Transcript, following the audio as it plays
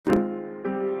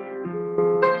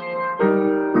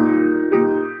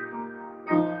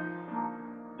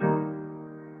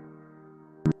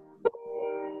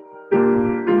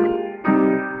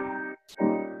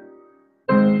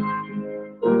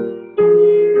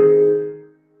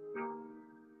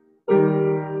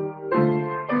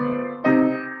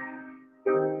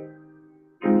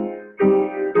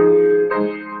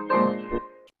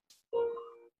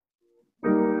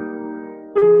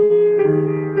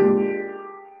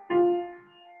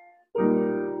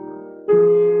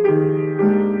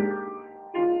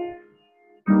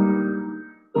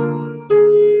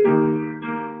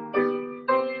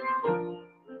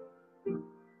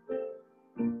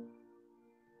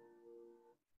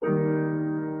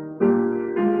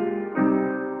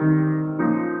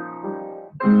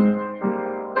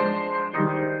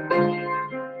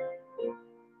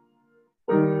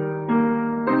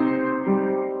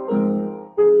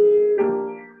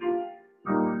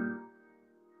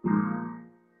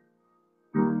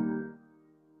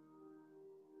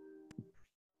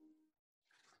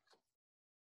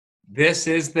This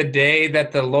is the day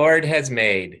that the Lord has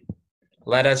made.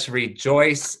 Let us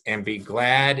rejoice and be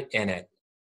glad in it.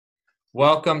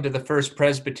 Welcome to the First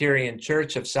Presbyterian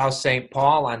Church of South St.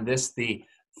 Paul on this, the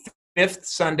fifth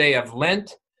Sunday of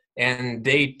Lent and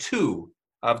day 2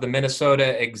 of the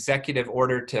Minnesota executive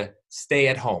order to stay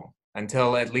at home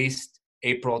until at least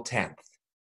April 10th.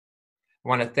 I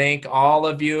want to thank all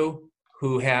of you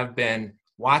who have been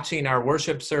watching our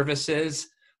worship services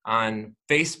on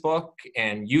Facebook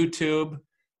and YouTube,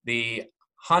 the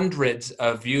hundreds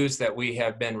of views that we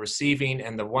have been receiving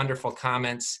and the wonderful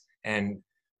comments and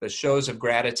the shows of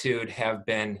gratitude have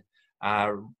been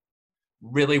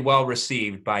really well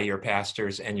received by your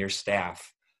pastors and your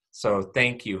staff. So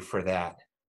thank you for that.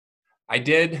 I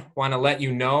did want to let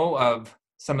you know of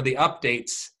some of the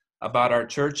updates about our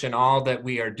church and all that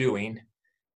we are doing.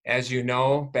 As you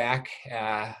know, back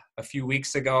a few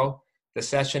weeks ago, the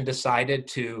session decided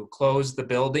to close the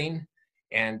building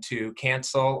and to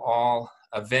cancel all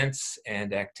events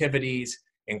and activities,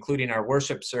 including our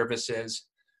worship services,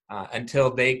 until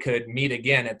they could meet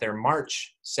again at their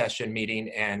March session meeting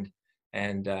and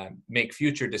make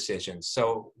future decisions.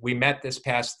 So we met this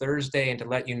past Thursday, and to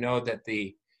let you know that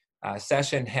the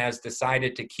session has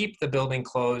decided to keep the building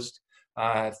closed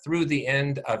through the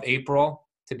end of April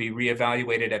to be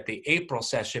reevaluated at the April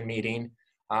session meeting,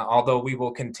 although we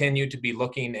will continue to be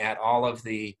looking at all of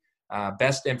the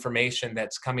best information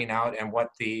that's coming out and what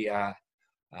the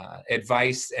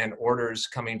advice and orders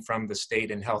coming from the state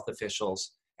and health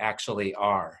officials actually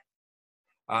are.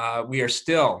 We are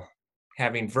still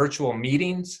having virtual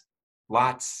meetings,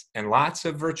 lots and lots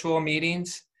of virtual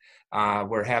meetings.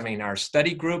 We're having our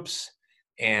study groups,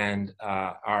 and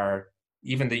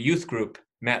even the youth group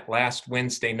met last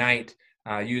Wednesday night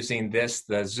using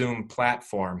the Zoom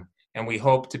platform. And we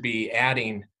hope to be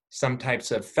adding some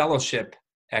types of fellowship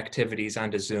activities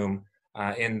onto Zoom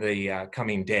in the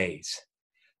coming days.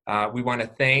 We want to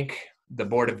thank the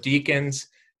Board of Deacons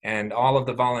and all of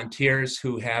the volunteers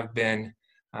who have been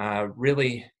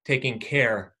really taking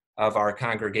care of our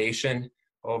congregation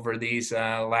over these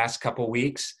last couple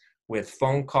weeks with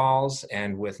phone calls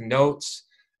and with notes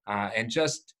and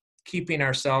just keeping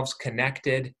ourselves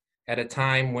connected at a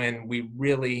time when we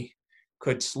really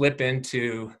could slip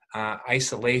into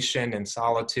isolation and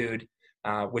solitude,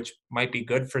 which might be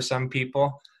good for some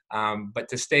people, but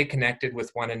to stay connected with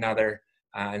one another.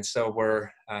 And so we're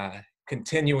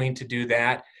continuing to do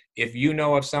that. If you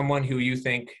know of someone who you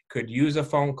think could use a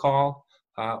phone call,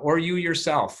 or you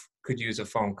yourself could use a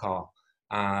phone call,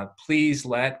 please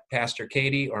let Pastor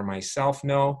Katie or myself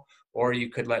know, or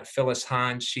you could let Phyllis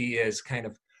Hahn. She is kind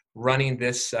of running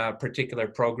this particular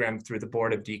program through the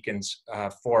Board of Deacons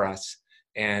for us.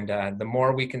 And the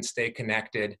more we can stay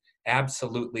connected,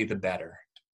 absolutely the better.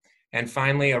 And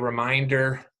finally, a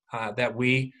reminder that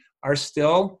we are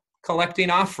still collecting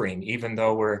offering, even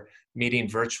though we're meeting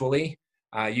virtually.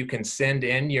 You can send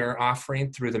in your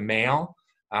offering through the mail.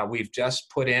 We've just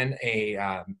put in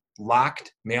a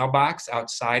locked mailbox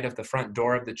outside of the front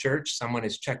door of the church. Someone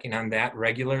is checking on that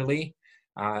regularly.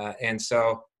 And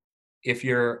so if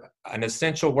you're an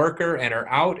essential worker and are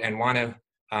out and want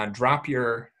to drop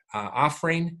your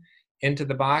offering into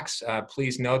the box,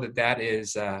 please know that that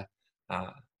is a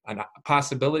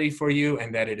possibility for you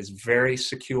and that it is very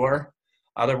secure.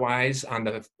 Otherwise, on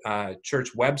the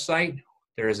church website,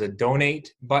 there is a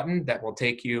donate button that will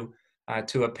take you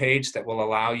to a page that will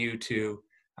allow you to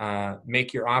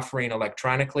make your offering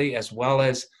electronically, as well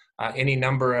as any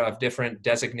number of different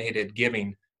designated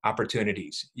giving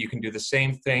opportunities. You can do the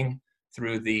same thing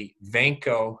through the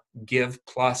Vanco Give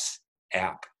Plus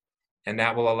app. And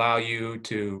that will allow you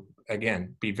to,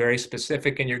 again, be very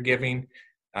specific in your giving,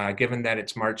 given that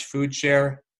it's March Food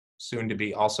Share, soon to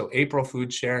be also April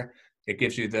Food Share. It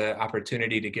gives you the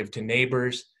opportunity to give to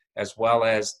neighbors, as well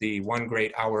as the One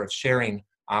Great Hour of Sharing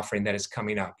offering that is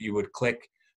coming up. You would click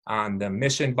on the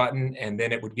mission button, and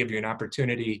then it would give you an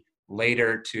opportunity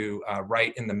later to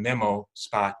write in the memo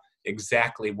spot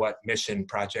exactly what mission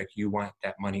project you want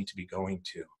that money to be going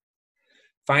to.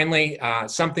 Finally,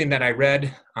 something that I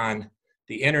read on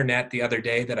the internet the other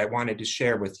day that I wanted to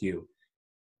share with you.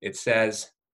 It says,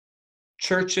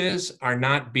 churches are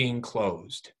not being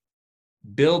closed.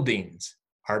 Buildings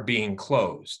are being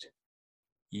closed.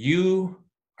 You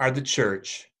are the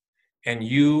church, and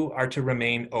you are to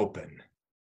remain open.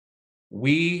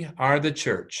 We are the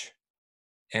church,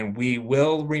 and we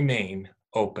will remain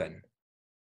open.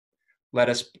 Let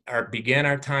us begin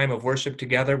our time of worship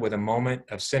together with a moment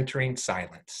of centering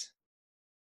silence.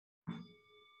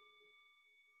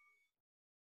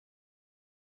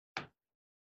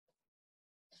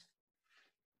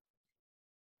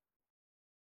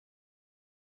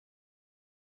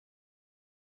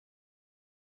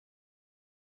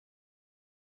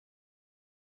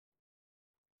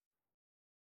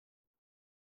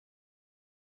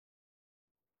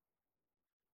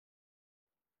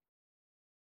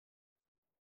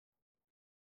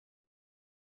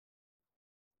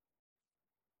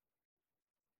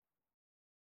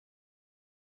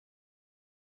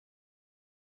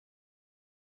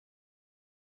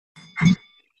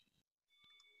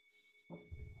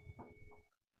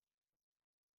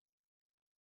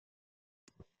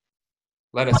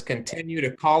 let us continue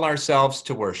to call ourselves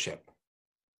to worship.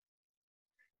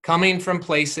 Coming from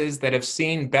places that have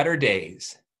seen better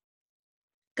days,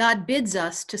 God bids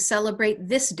us to celebrate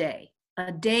this day,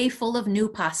 a day full of new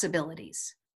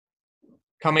possibilities.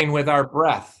 coming with our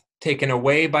breath taken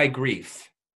away by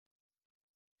grief,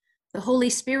 The Holy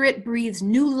Spirit breathes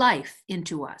new life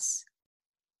into us,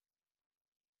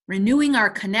 renewing our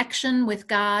connection with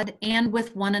God and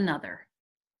with one another.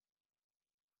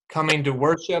 coming to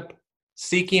worship,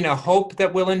 seeking a hope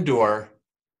that will endure,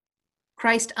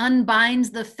 Christ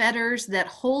unbinds the fetters that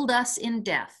hold us in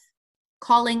death,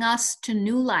 calling us to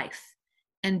new life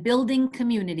and building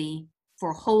community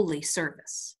for holy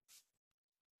service.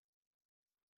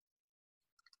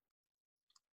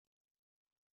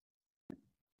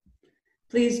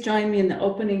 Please join me in the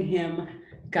opening hymn,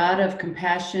 God of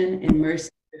Compassion and Mercy,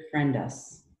 Befriend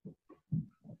Us.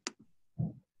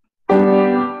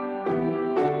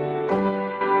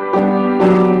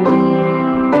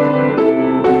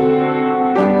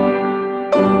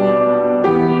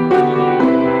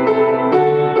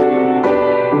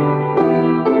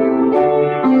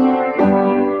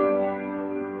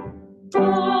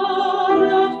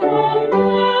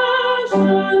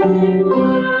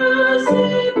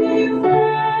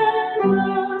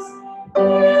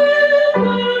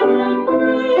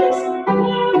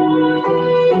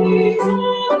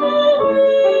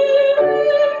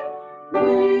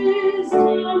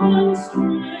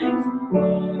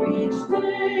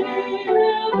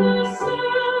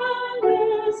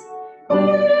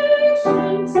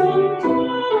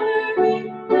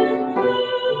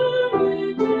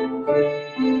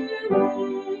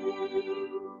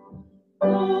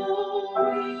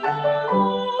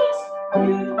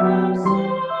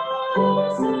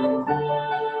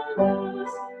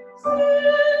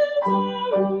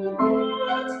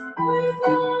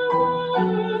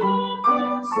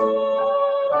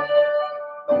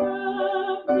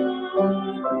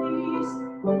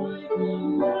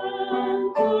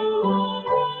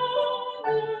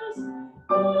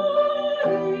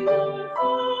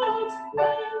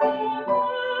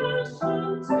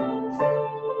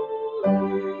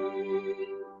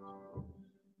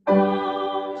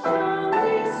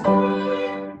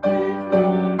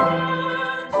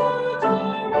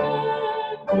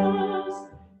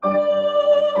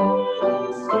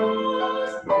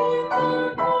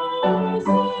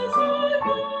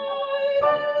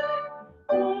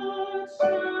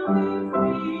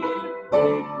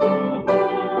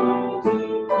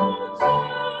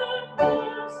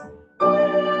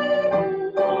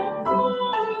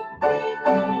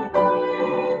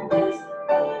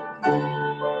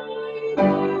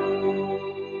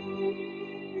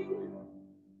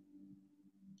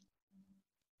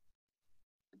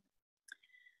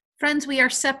 Friends, we are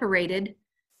separated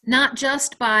not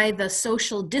just by the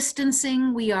social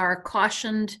distancing we are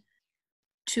cautioned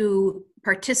to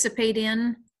participate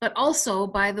in, but also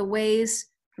by the ways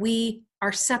we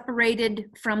are separated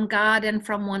from God and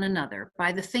from one another,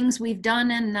 by the things we've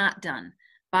done and not done,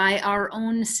 by our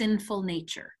own sinful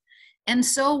nature. And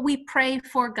so we pray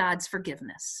for God's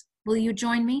forgiveness. Will you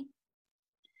join me?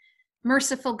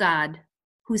 Merciful God,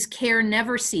 whose care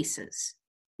never ceases,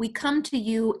 we come to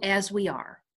you as we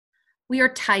are. We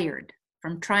are tired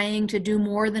from trying to do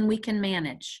more than we can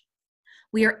manage.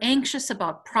 We are anxious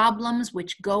about problems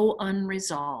which go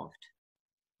unresolved.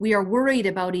 We are worried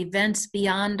about events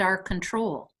beyond our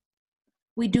control.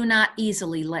 We do not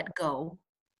easily let go.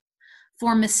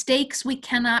 For mistakes we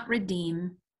cannot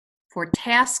redeem, for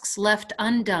tasks left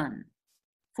undone,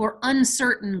 for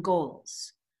uncertain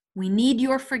goals, we need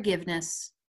your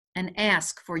forgiveness and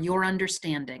ask for your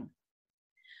understanding.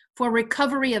 For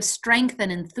recovery of strength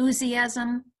and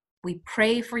enthusiasm, we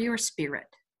pray for your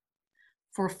Spirit.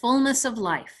 For fullness of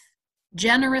life,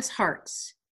 generous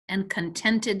hearts, and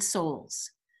contented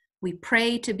souls, we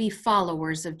pray to be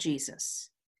followers of Jesus.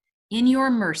 In your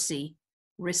mercy,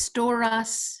 restore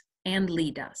us and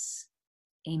lead us.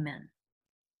 Amen.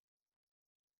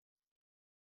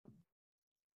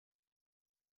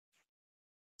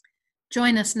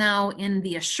 Join us now in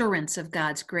the assurance of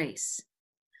God's grace.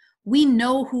 We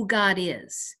know who God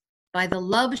is by the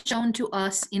love shown to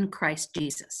us in Christ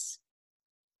Jesus.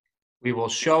 we will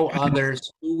show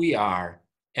others who we are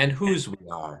and whose we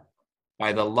are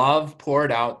by the love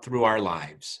poured out through our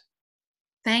lives.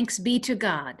 Thanks be to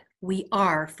God, we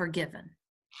are forgiven.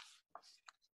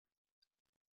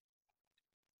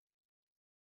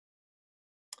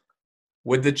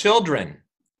 Would the children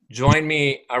join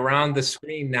me around the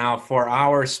screen now for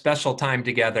our special time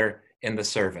together in the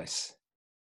service?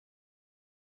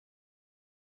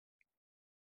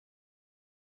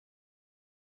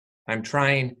 I'm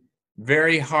trying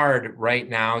very hard right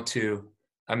now to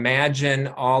imagine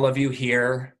all of you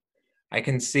here. I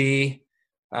can see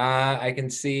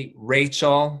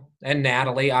Rachel and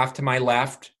Natalie off to my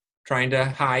left, trying to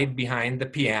hide behind the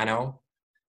piano.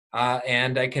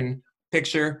 And I can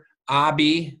picture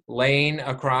Abby laying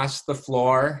across the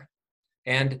floor,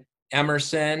 and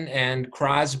Emerson and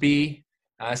Crosby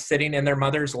sitting in their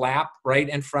mother's lap right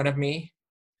in front of me.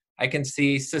 I can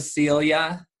see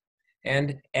Cecilia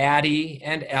and Addie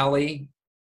and Ellie.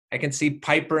 I can see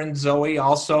Piper and Zoe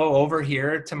also over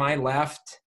here to my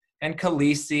left, and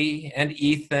Khaleesi and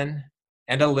Ethan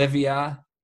and Olivia,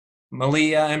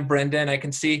 Malia and Brendan. I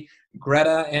can see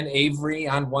Greta and Avery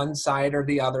on one side or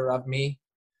the other of me.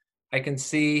 I can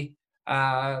see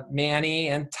Manny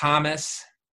and Thomas.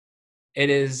 It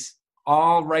is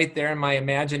all right there in my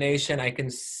imagination. I can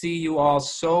see you all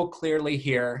so clearly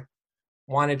here.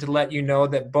 Wanted to let you know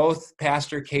that both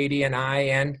Pastor Katie and I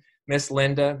and Miss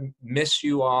Linda miss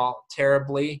you all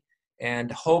terribly,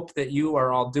 and hope that you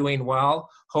are all doing well.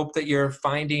 Hope that you're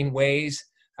finding ways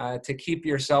to keep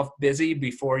yourself busy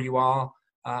before you all,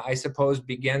 I suppose,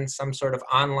 begin some sort of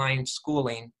online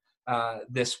schooling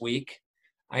this week.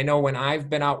 I know when I've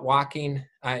been out walking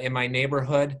in my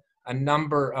neighborhood, a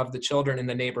number of the children in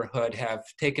the neighborhood have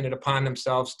taken it upon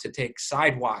themselves to take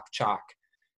sidewalk chalk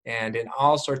and in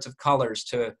all sorts of colors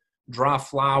to draw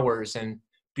flowers and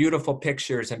beautiful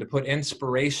pictures and to put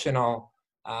inspirational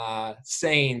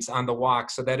sayings on the walk,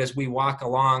 so that as we walk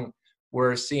along,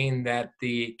 we're seeing that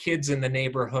the kids in the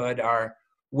neighborhood are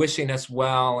wishing us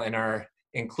well and are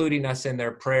including us in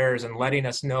their prayers and letting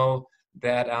us know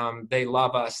that they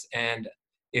love us. And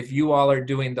if you all are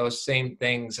doing those same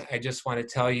things, I just want to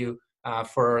tell you,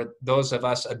 for those of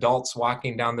us adults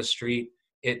walking down the street,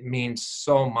 it means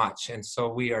so much. And so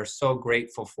we are so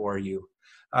grateful for you.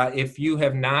 If you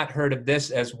have not heard of this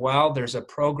as well, there's a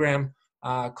program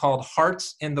called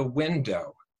Hearts in the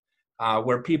Window,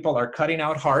 where people are cutting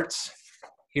out hearts.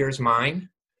 Here's mine.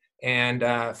 And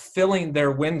filling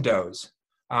their windows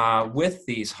with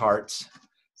these hearts,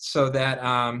 so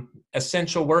that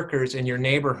essential workers in your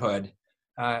neighborhood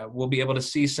will be able to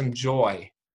see some joy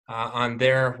on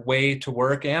their way to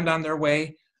work and on their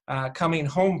way coming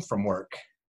home from work.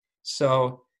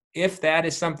 So if that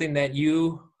is something that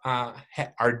you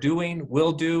are doing,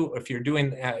 will do, if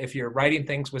you're writing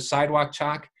things with sidewalk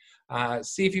chalk,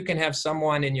 see if you can have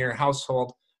someone in your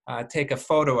household take a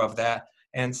photo of that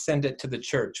and send it to the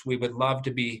church. We would love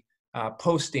to be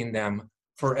posting them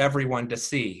for everyone to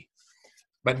see.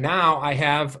 But now I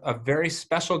have a very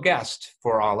special guest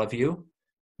for all of you.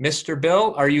 Mr.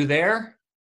 Bill, are you there?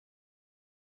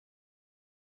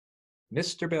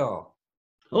 Mr. Bill.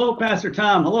 Hello, Pastor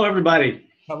Tom. Hello, everybody.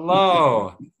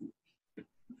 Hello.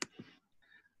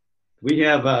 We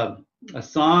have a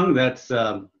song that's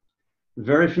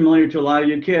very familiar to a lot of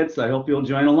you kids. I hope you'll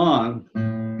join along.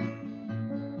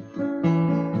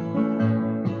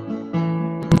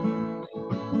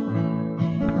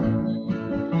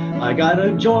 I got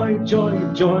a joy, joy,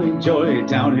 joy, joy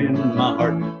down in my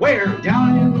heart. Where?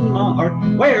 Down in my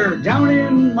heart. Where? Down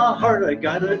in my heart. I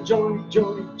got a joy,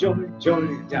 joy, joy, joy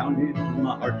down in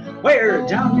my heart. Where?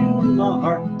 Down in my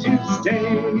heart to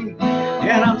stay.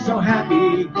 And I'm so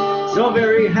happy, so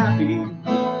very happy.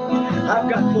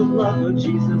 I've got the love of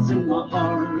Jesus in my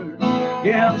heart.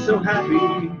 Yeah, I'm so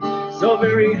happy, so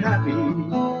very happy.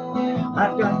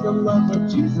 I've got the love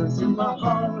of Jesus in my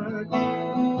heart.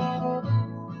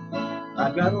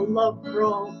 I've got a love for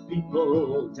all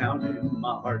people down in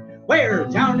my heart. Where?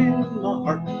 Down in my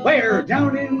heart. Where?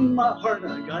 Down in my heart.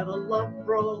 I got a love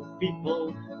for all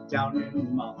people down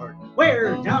in my heart.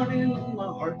 Where? Down in my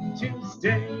heart to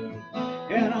stay.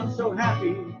 And I'm so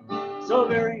happy, so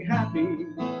very happy.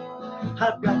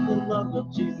 I've got the love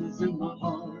of Jesus in my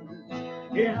heart.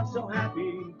 Yeah, I'm so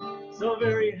happy, so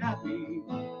very happy.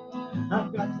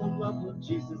 I've got the love of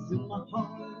Jesus in my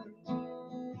heart.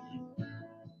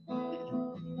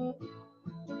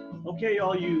 Okay,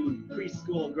 all you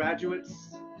preschool graduates,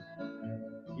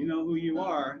 you know who you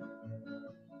are.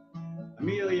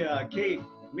 Amelia, Kate,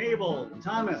 Mabel,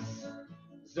 Thomas,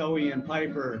 Zoe and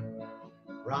Piper,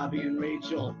 Robbie and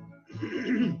Rachel,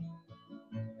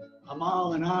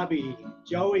 Amal and Abby,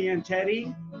 Joey and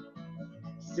Teddy,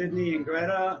 Sydney and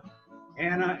Greta,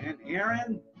 Anna and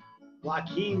Aaron,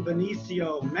 Joaquin,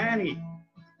 Benicio, Manny,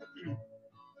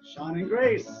 Sean and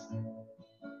Grace,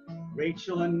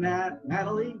 Rachel and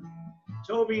Natalie,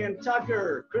 Toby and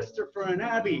Tucker, Christopher and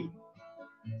Abby,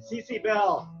 Cece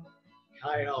Bell,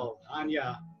 Kyle,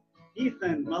 Anya,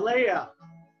 Ethan, Malaya,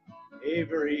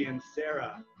 Avery and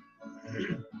Sarah.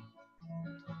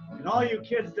 And all you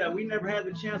kids that we never had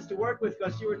the chance to work with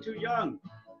because you were too young,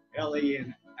 Ellie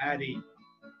and Addie,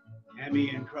 Emmy,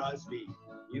 and Crosby,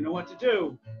 you know what to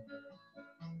do.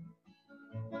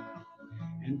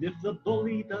 And if the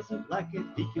bully doesn't like it,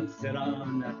 he can sit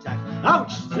on attack.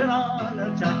 Ouch, sit on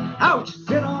attack. Ouch,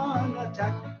 sit on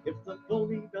attack. If the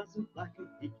bully doesn't like it,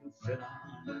 he can sit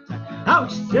on attack.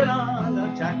 Ouch, sit on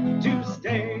attack to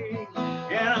stay.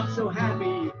 And I'm so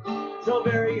happy, so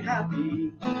very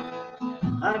happy.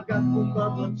 I've got the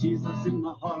love of Jesus in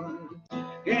my heart.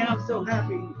 And I'm so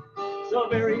happy, so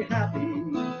very happy.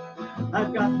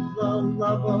 I've got the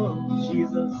love of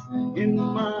Jesus in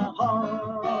my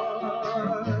heart.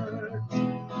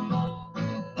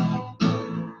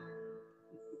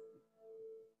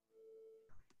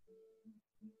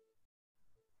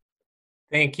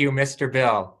 Thank you, Mr.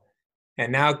 Bill.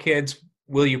 And now, kids,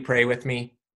 will you pray with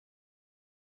me?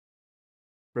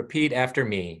 Repeat after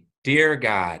me. Dear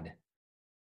God,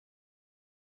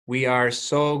 we are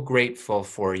so grateful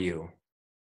for you.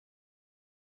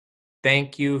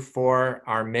 Thank you for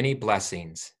our many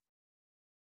blessings.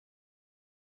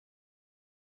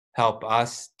 Help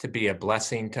us to be a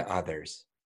blessing to others.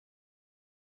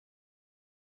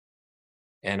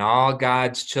 And all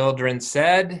God's children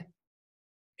said,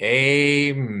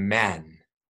 Amen.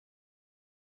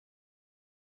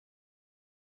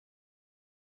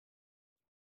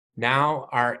 Now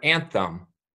our anthem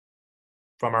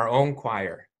from our own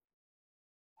choir,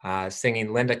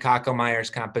 singing Linda Kockelmeyer's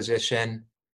composition,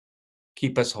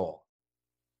 Keep Us Whole.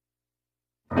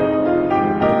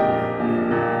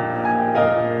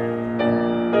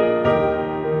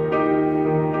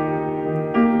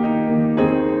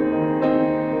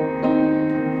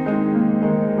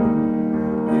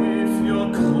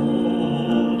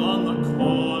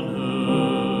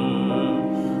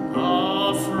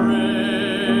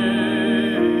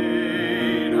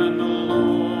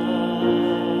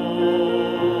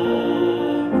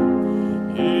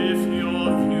 If your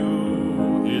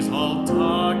view is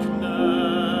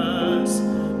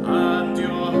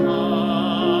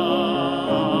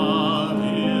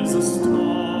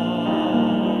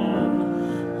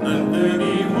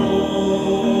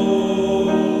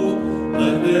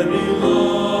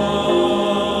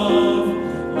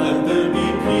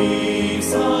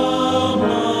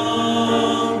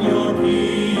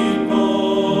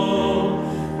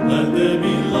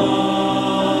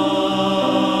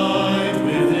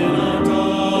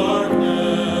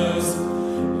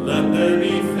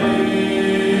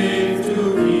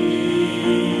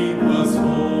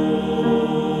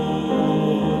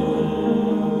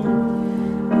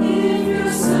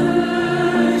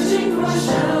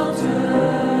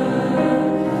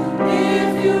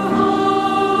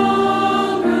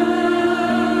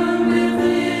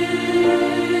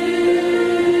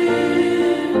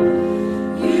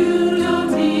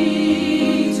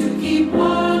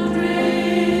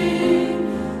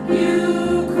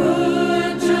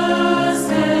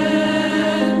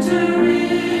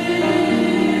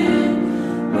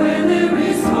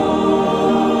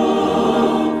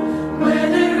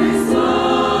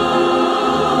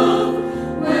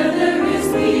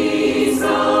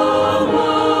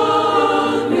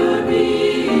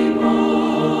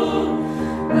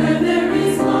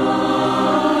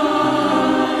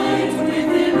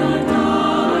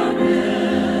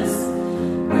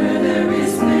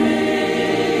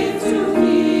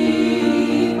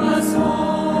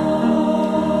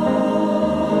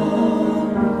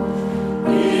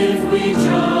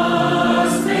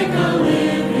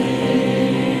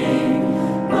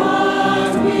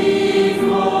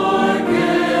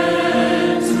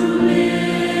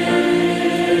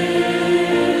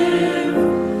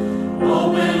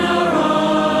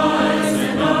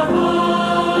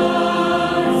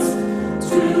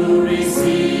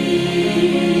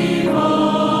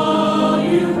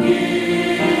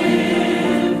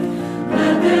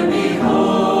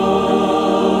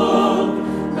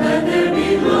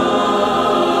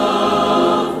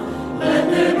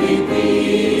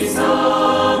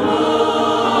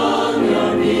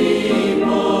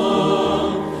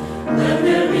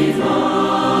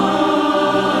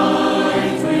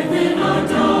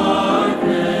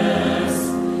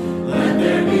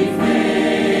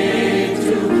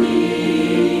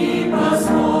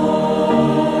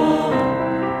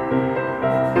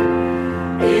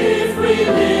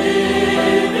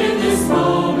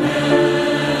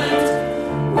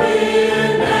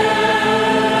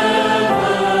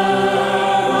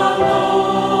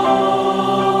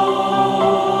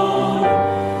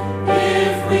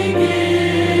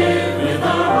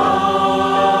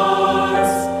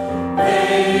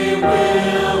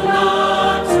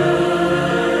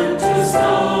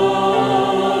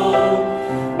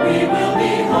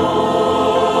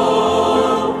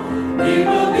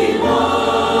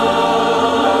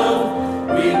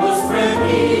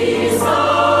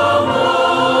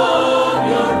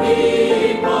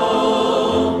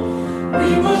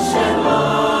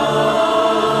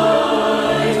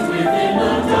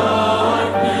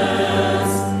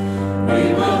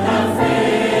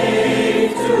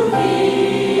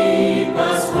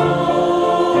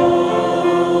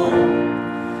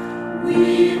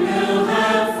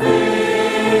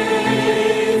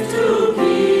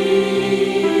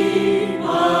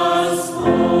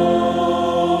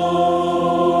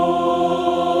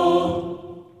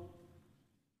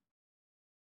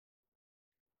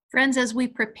Friends, as we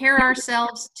prepare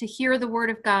ourselves to hear the word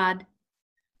of God,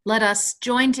 let us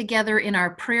join together in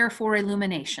our prayer for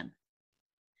illumination.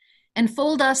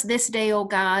 Enfold us this day, O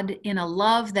God, in a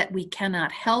love that we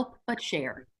cannot help but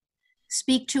share.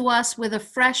 Speak to us with a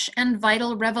fresh and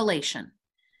vital revelation,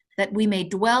 that we may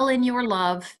dwell in your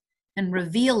love and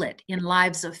reveal it in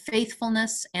lives of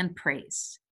faithfulness and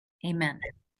praise. Amen.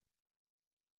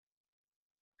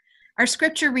 Our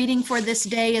scripture reading for this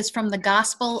day is from the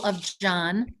Gospel of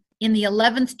John in the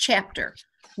 11th chapter.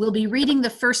 We'll be reading the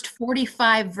first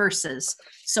 45 verses,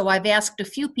 so I've asked a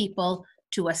few people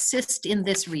to assist in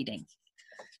this reading.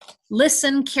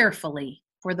 Listen carefully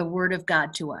for the word of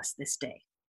God to us this day.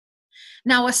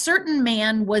 Now a certain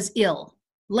man was ill,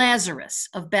 Lazarus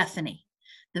of Bethany,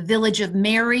 the village of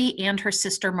Mary and her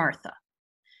sister Martha.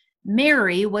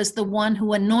 Mary was the one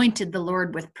who anointed the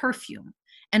Lord with perfume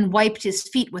and wiped his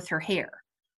feet with her hair.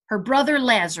 Her brother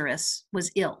Lazarus was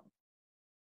ill.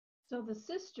 So the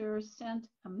sisters sent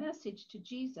a message to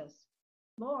Jesus,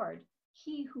 Lord,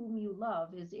 he whom you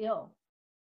love is ill.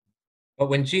 But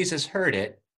when Jesus heard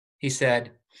it, he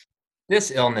said,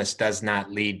 "This illness does not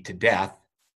lead to death.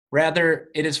 Rather,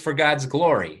 it is for God's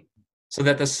glory, so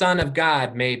that the Son of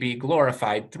God may be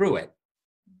glorified through it."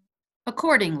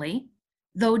 Accordingly,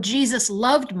 though Jesus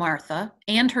loved Martha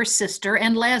and her sister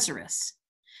and Lazarus,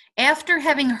 after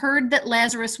having heard that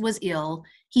Lazarus was ill,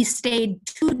 he stayed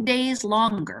 2 days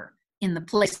longer in the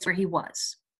place where he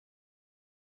was.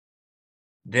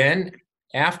 Then,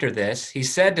 after this, he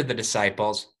said to the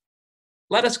disciples,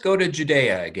 "Let us go to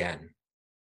Judea again."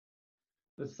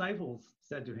 The disciples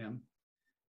said to him,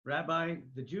 Rabbi,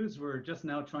 the Jews were just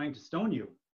now trying to stone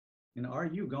you, and are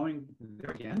you going there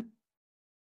again?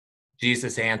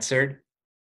 Jesus answered,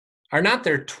 "Are not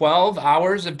there 12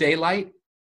 hours of daylight?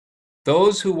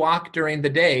 Those who walk during the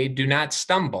day do not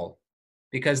stumble,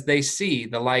 because they see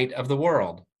the light of the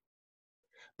world.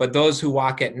 But those who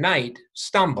walk at night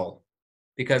stumble,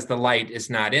 because the light is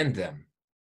not in them."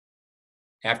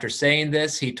 After saying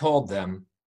this, he told them,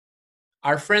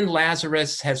 "Our friend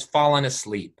Lazarus has fallen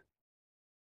asleep,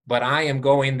 but I am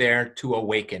going there to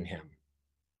awaken him."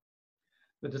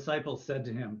 The disciples said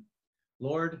to him,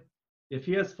 Lord, if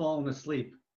he has fallen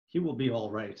asleep, he will be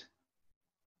all right.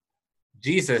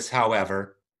 Jesus,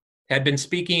 however, had been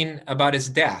speaking about his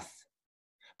death,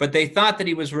 but they thought that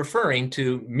he was referring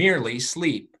to merely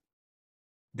sleep.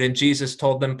 Then Jesus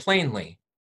told them plainly,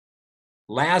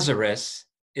 "Lazarus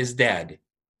is dead.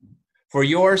 For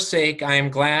your sake, I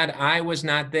am glad I was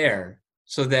not there,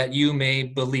 so that you may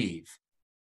believe.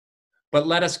 But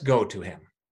let us go to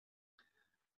him."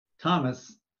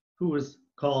 Thomas, who was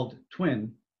called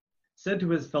Twin, said to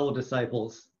his fellow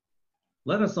disciples,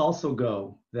 Let us also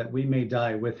go, that we may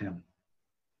die with him.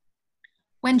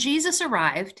 When Jesus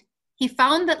arrived, he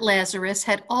found that Lazarus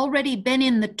had already been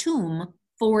in the tomb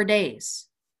 4 days.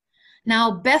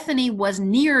 Now Bethany was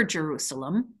near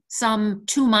Jerusalem, some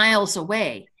 2 miles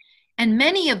away, and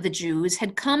many of the Jews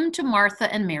had come to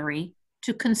Martha and Mary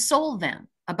to console them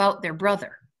about their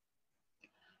brother.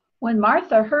 When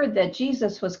Martha heard that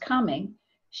Jesus was coming,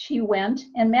 she went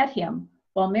and met him,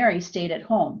 while Mary stayed at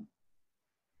home.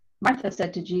 Martha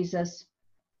said to Jesus,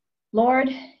 Lord,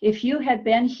 if you had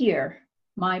been here,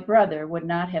 my brother would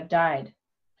not have died.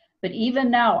 But even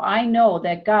now I know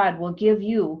that God will give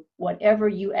you whatever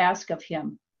you ask of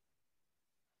him.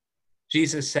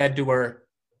 Jesus said to her,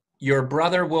 "Your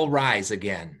brother will rise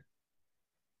again."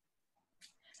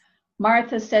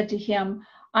 Martha said to him,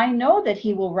 I know that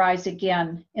he will rise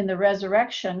again in the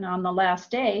resurrection on the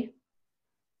last day.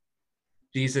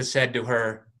 Jesus said to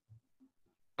her,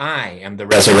 "I am the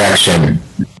resurrection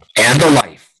and the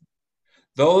life.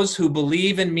 Those who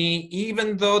believe in me,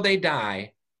 even though they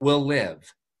die, will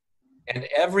live. And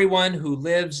everyone who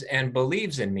lives and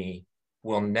believes in me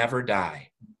will never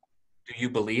die. Do you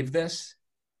believe this?"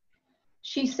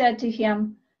 She said to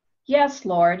him, Yes,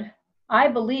 Lord, I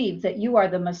believe that you are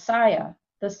the Messiah,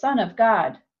 the Son of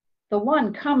God, the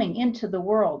one coming into the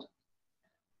world.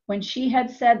 When she had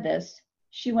said this,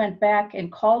 she went back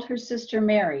and called her sister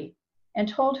Mary and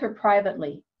told her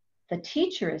privately, The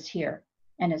teacher is here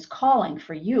and is calling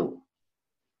for you.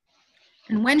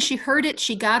 And when she heard it,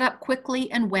 she got up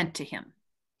quickly and went to him.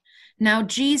 Now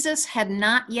Jesus had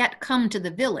not yet come to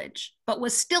the village, but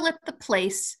was still at the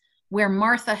place where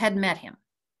Martha had met him.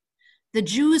 The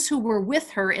Jews who were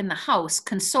with her in the house,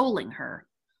 consoling her,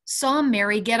 saw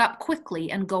Mary get up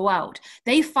quickly and go out.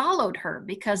 They followed her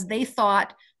because they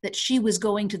thought that she was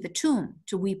going to the tomb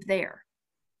to weep there.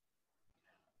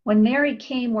 When Mary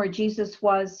came where Jesus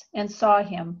was and saw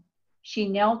him, she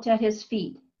knelt at his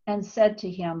feet and said to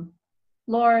him,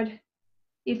 Lord,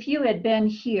 if you had been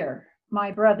here, my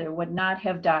brother would not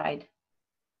have died.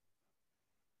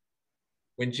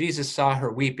 When Jesus saw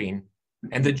her weeping,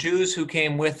 and the Jews who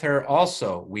came with her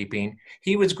also weeping,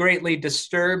 he was greatly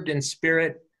disturbed in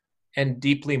spirit and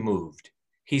deeply moved.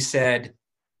 He said,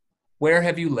 "Where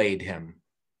have you laid him?"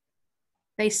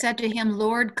 They said to him,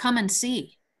 "Lord, come and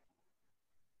see."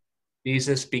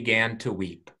 Jesus began to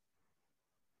weep.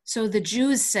 So the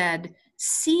Jews said,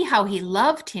 "See how he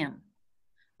loved him."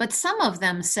 But some of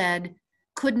them said,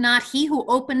 "Could not he who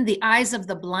opened the eyes of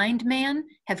the blind man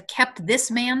have kept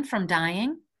this man from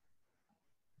dying?"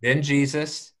 Then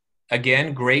Jesus,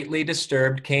 again greatly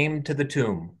disturbed, came to the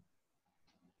tomb.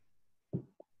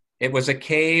 It was a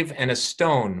cave, and a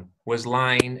stone was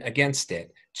lying against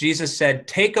it. Jesus said,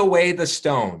 "Take away the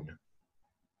stone."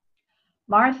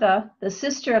 Martha, the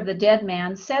sister of the dead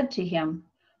man, said to him,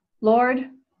 Lord,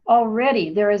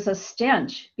 already there is a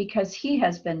stench because he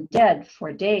has been dead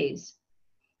for days.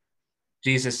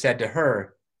 Jesus said to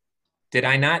her, "Did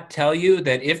I not tell you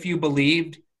that if you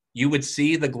believed, you would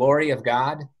see the glory of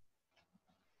God?"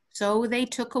 So they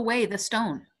took away the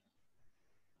stone.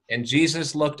 And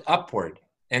Jesus looked upward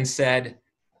and said,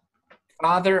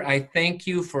 "Father, I thank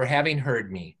you for having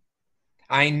heard me.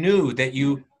 I knew that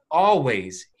you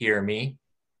always hear me,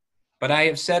 but I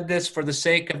have said this for the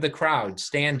sake of the crowd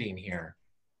standing here,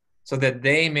 so that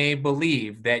they may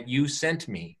believe that you sent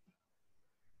me."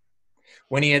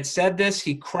 When he had said this,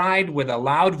 he cried with a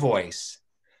loud voice,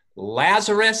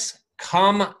 "Lazarus,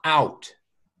 come out."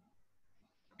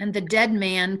 And the dead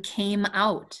man came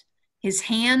out, his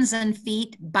hands and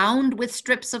feet bound with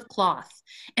strips of cloth,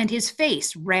 and his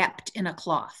face wrapped in a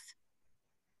cloth.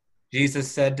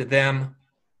 Jesus said to them,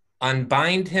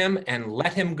 "Unbind him and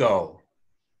let him go."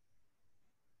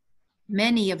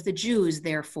 Many of the Jews,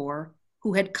 therefore,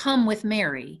 who had come with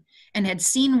Mary and had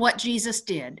seen what Jesus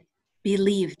did,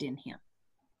 believed in him.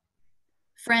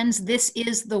 Friends, this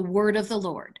is the word of the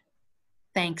Lord.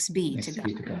 Thanks be to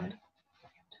God.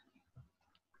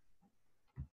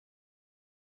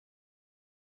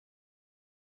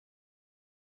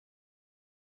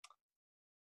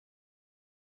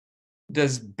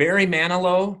 Does Barry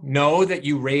Manilow know that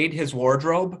you raid his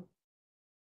wardrobe?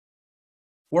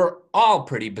 We're all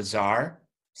pretty bizarre.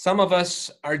 Some of us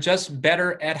are just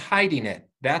better at hiding it,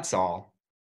 that's all.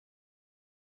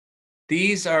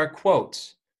 These are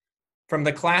quotes from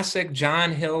the classic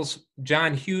John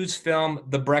Hughes film,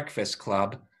 The Breakfast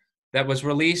Club, that was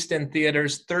released in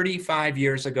theaters 35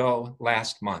 years ago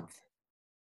last month.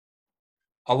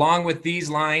 Along with these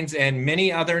lines and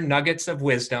many other nuggets of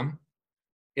wisdom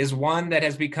is one that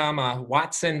has become a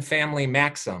Watson family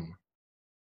maxim.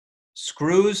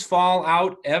 Screws fall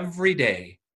out every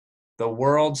day. The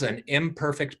world's an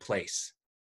imperfect place.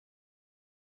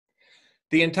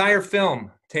 The entire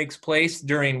film takes place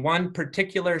during one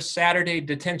particular Saturday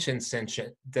detention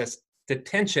session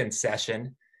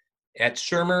at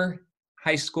Shermer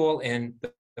High School in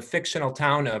the fictional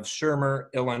town of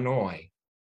Shermer, Illinois.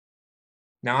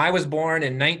 Now, I was born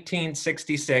in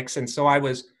 1966, and so I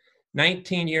was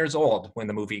 19 years old when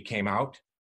the movie came out.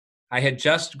 I had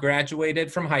just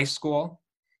graduated from high school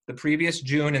the previous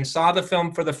June and saw the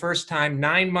film for the first time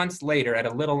 9 months later at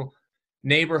a little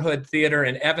neighborhood theater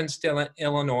in Evanston,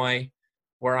 Illinois,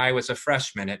 where I was a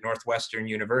freshman at Northwestern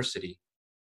University.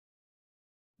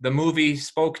 The movie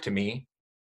spoke to me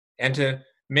and to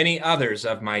many others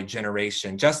of my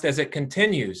generation, just as it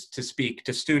continues to speak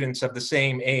to students of the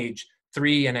same age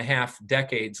 3.5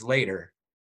 decades later.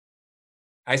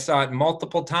 I saw it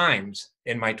multiple times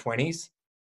in my 20s.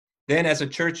 Then as a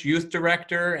church youth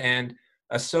director and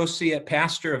associate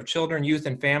pastor of children, youth,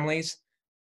 and families,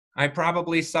 I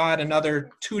probably saw it another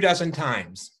 24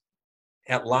 times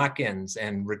at lock-ins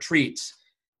and retreats,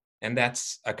 and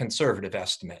that's a conservative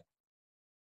estimate.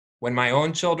 When my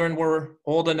own children were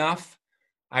old enough,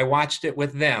 I watched it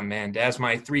with them, and as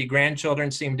my 3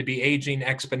 grandchildren seem to be aging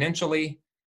exponentially,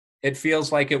 it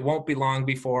feels like it won't be long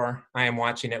before I am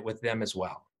watching it with them as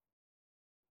well.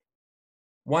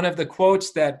 One of the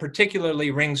quotes that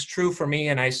particularly rings true for me,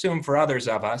 and I assume for others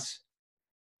of us,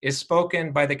 is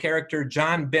spoken by the character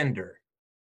John Bender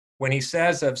when he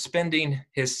says of spending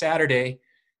his Saturday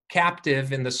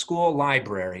captive in the school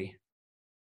library,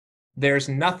 "There's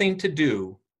nothing to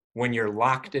do when you're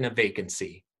locked in a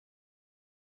vacancy."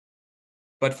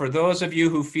 But for those of you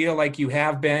who feel like you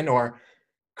have been or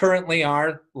currently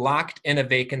are locked in a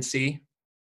vacancy,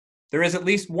 there is at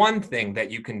least one thing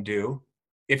that you can do.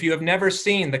 If you have never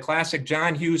seen the classic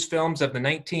John Hughes films of the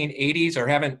 1980s or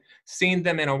haven't seen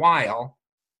them in a while,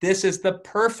 this is the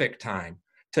perfect time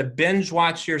to binge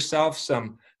watch yourself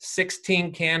some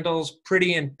 16 Candles,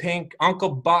 Pretty in Pink,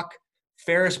 Uncle Buck,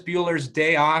 Ferris Bueller's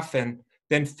Day Off, and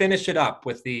then finish it up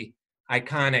with the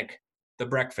iconic The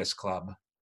Breakfast Club.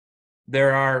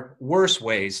 There are worse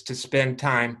ways to spend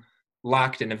time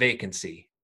locked in a vacancy.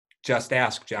 Just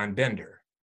ask John Bender.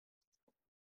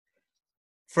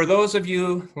 For those of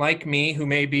you like me who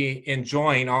may be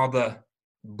enjoying all the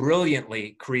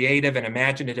brilliantly creative and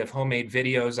imaginative homemade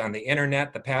videos on the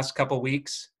internet the past couple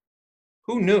weeks,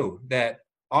 who knew that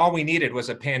all we needed was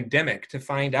a pandemic to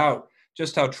find out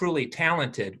just how truly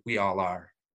talented we all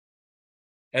are,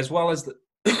 as well as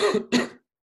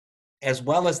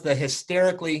the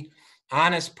hysterically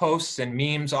honest posts and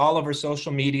memes all over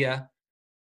social media.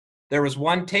 There was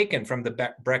one taken from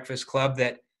the Breakfast Club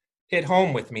that hit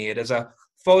home with me. It is a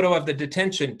photo of the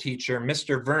detention teacher,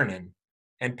 Mr. Vernon,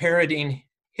 and parodying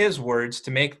his words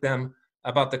to make them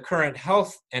about the current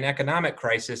health and economic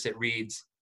crisis. It reads,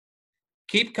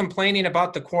 "Keep complaining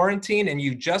about the quarantine and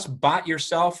you just bought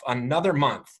yourself another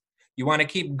month. You want to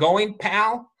keep going,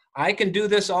 pal? I can do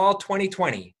this all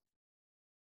 2020.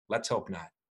 Let's hope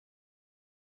not."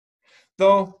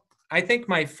 Though I think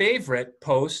my favorite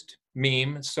post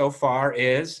meme so far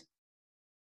is,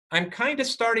 "I'm kind of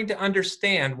starting to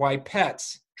understand why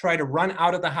pets try to run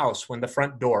out of the house when the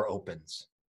front door opens."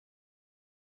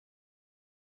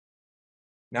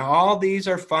 Now, all these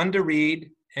are fun to read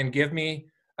and give me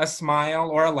a smile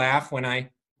or a laugh when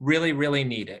I really, really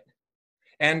need it.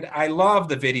 And I love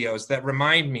the videos that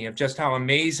remind me of just how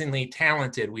amazingly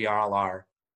talented we all are.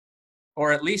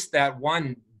 Or at least that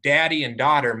one daddy and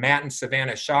daughter, Matt and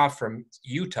Savannah Shaw from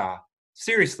Utah.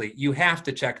 Seriously, you have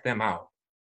to check them out.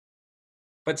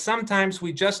 But sometimes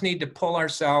we just need to pull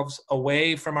ourselves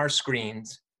away from our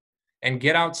screens and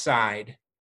get outside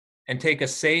and take a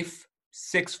safe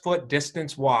 6-foot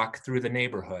distance walk through the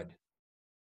neighborhood.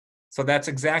 So that's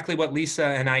exactly what Lisa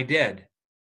and I did.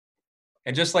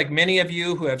 And just like many of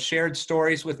you who have shared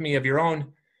stories with me of your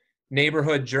own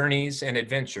neighborhood journeys and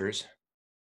adventures,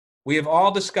 we have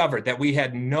all discovered that we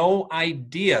had no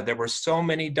idea there were so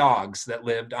many dogs that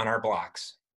lived on our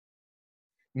blocks.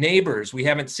 Neighbors we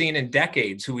haven't seen in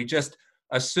decades who we just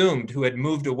assumed who had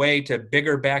moved away to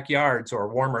bigger backyards or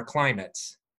warmer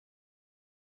climates.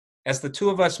 As the two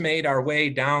of us made our way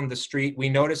down the street, we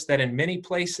noticed that in many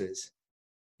places,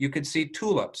 you could see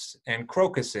tulips and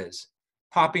crocuses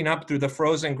popping up through the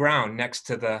frozen ground next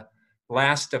to the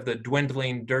last of the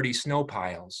dwindling dirty snow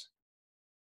piles.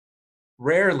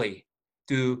 Rarely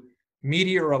do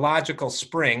meteorological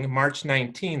spring, March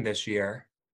 19 this year,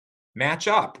 match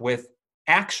up with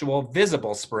actual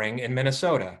visible spring in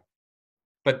Minnesota.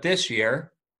 But this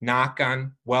year, knock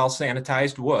on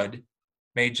well-sanitized wood,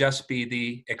 may just be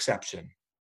the exception.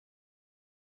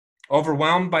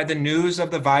 Overwhelmed by the news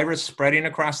of the virus spreading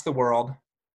across the world,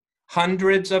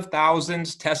 hundreds of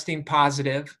thousands testing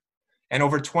positive, and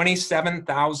over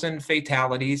 27,000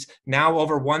 fatalities, now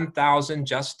over 1,000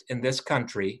 just in this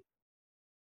country,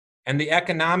 and the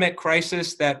economic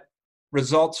crisis that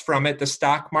results from it, the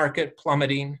stock market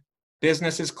plummeting,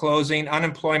 businesses closing,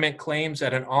 unemployment claims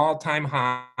at an all-time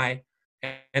high,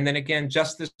 and then again,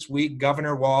 just this week,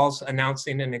 Governor Walz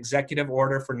announcing an executive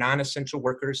order for non-essential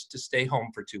workers to stay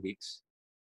home for 2 weeks.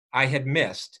 I had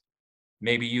missed,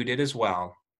 maybe you did as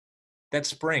well, that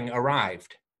spring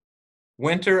arrived.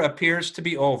 Winter appears to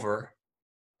be over,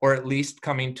 or at least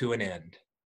coming to an end.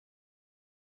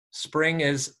 Spring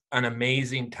is an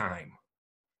amazing time.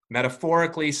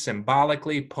 Metaphorically,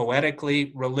 symbolically,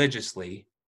 poetically, religiously,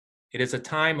 it is a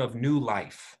time of new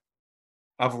life,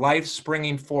 of life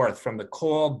springing forth from the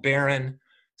cold, barren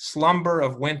slumber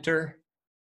of winter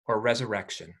or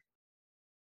resurrection.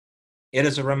 It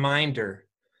is a reminder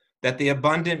that the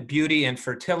abundant beauty and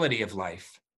fertility of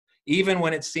life, even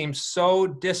when it seems so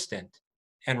distant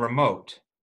and remote,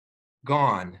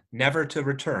 gone, never to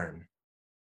return,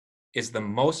 is the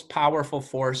most powerful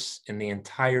force in the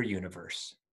entire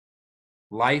universe.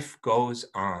 Life goes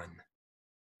on.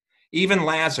 Even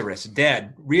Lazarus,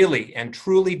 dead, really and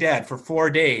truly dead for 4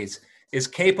 days, is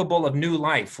capable of new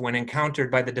life when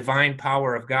encountered by the divine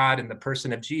power of God in the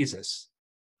person of Jesus.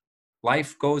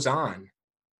 Life goes on.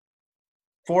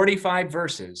 45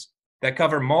 verses that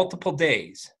cover multiple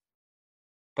days.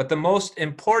 But the most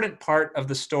important part of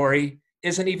the story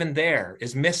isn't even there,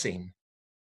 is missing.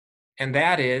 And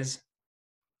that is,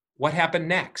 what happened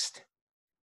next?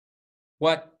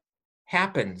 What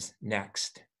happens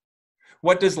next?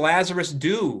 What does Lazarus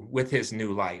do with his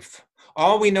new life?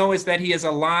 All we know is that he is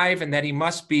alive and that he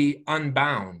must be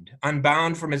unbound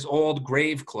from his old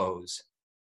grave clothes,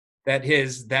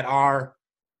 that our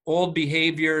old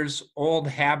behaviors, old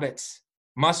habits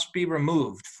must be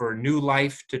removed for new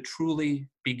life to truly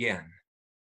begin.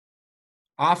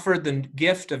 Offered the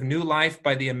gift of new life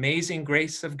by the amazing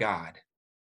grace of God,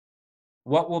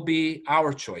 What will be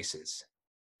our choices?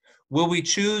 Will we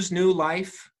choose new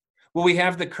life? Will we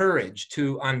have the courage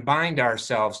to unbind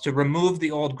ourselves, to remove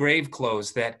the old grave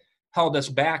clothes that held us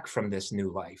back from this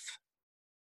new life?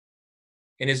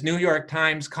 In his New York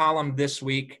Times column this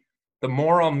week, The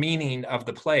Moral Meaning of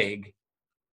the Plague,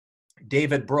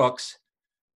 David Brooks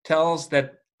tells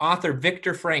that author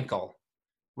Viktor Frankl,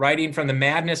 writing from the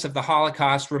madness of the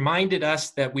Holocaust, reminded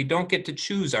us that we don't get to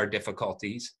choose our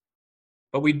difficulties,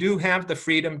 but we do have the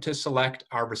freedom to select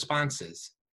our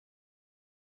responses.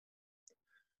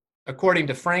 According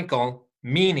to Frankl,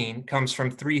 meaning comes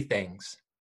from three things: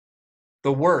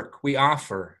 the work we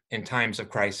offer in times of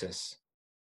crisis,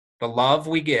 the love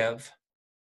we give,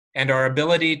 and our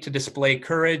ability to display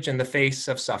courage in the face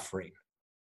of suffering,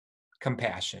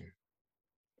 compassion.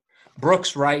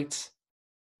 Brooks writes,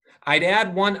 I'd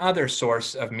add one other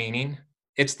source of meaning.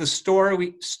 It's the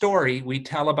story we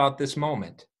tell about this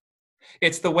moment.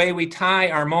 It's the way we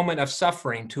tie our moment of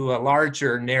suffering to a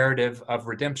larger narrative of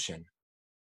redemption.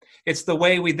 It's the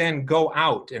way we then go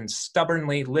out and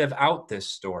stubbornly live out this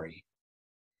story.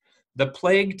 The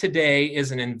plague today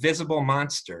is an invisible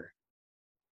monster,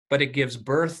 but it gives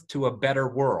birth to a better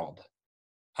world,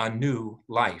 a new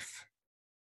life.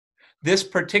 This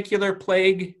particular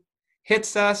plague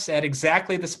hits us at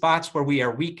exactly the spots where we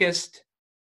are weakest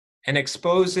and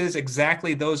exposes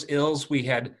exactly those ills we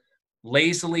had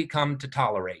lazily come to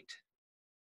tolerate.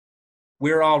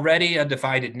 We're already a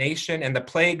divided nation, and the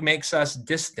plague makes us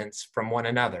distance from one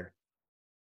another.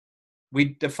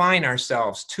 We define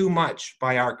ourselves too much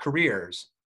by our careers,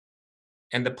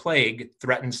 and the plague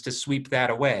threatens to sweep that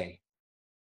away.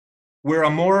 We're a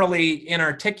morally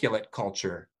inarticulate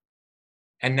culture,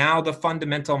 and now the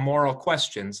fundamental moral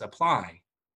questions apply.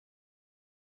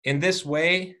 In this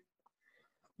way,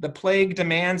 the plague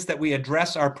demands that we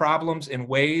address our problems in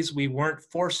ways we weren't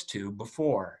forced to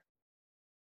before.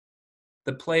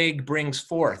 The plague brings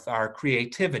forth our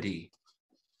creativity.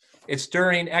 It's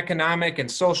during economic and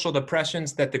social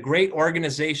depressions that the great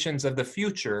organizations of the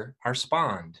future are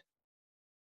spawned.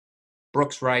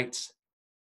 Brooks writes,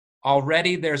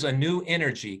 already there's a new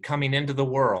energy coming into the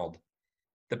world.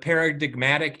 The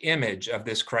paradigmatic image of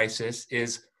this crisis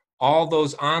is all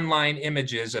those online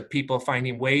images of people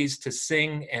finding ways to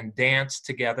sing and dance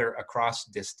together across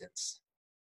distance.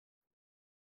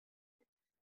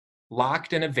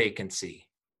 Locked in a vacancy,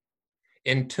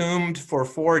 entombed for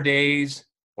 4 days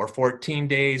or 14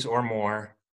 days or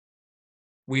more,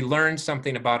 we learn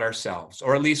something about ourselves,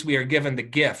 or at least we are given the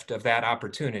gift of that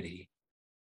opportunity.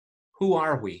 Who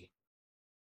are we?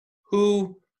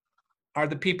 Who are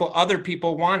the people other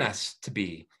people want us to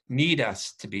be, need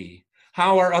us to be?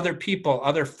 How are other people,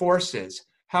 other forces?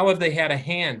 How have they had a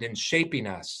hand in shaping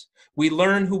us? We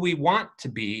learn who we want to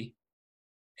be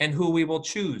and who we will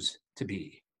choose to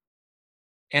be,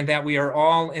 and that we are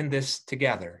all in this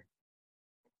together,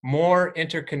 more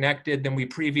interconnected than we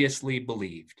previously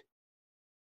believed.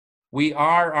 We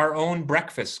are our own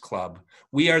breakfast club.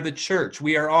 We are the church.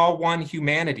 We are all one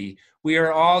humanity. We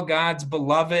are all God's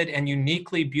beloved and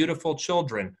uniquely beautiful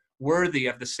children, worthy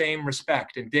of the same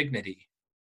respect and dignity.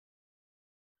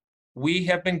 We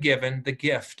have been given the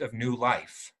gift of new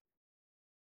life.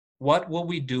 What will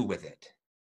we do with it?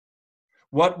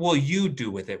 What will you do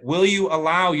with it? Will you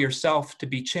allow yourself to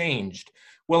be changed?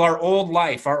 Will our old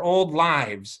life, our old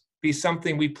lives be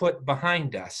something we put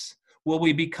behind us? Will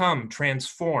we become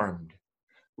transformed?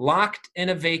 Locked in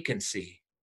a vacancy.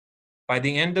 By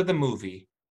the end of the movie,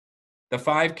 the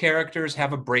 5 characters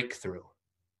have a breakthrough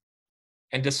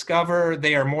and discover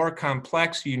they are more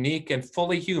complex, unique, and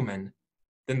fully human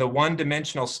than the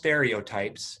one-dimensional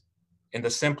stereotypes in the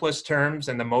simplest terms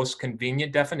and the most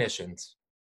convenient definitions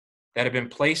that have been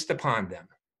placed upon them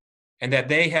and that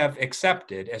they have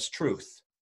accepted as truth.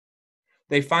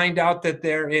 They find out that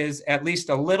there is at least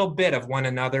a little bit of one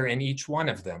another in each one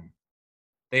of them.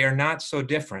 They are not so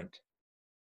different,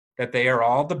 that they are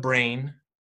all the brain,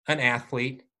 an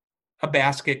athlete, a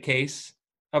basket case,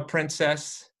 a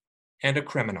princess, and a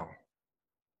criminal.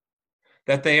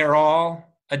 That they are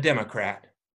all a Democrat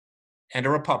and a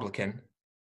Republican,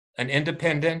 an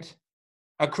independent,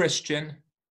 a Christian,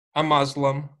 a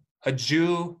Muslim, a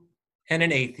Jew, and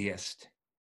an atheist.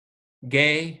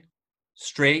 Gay,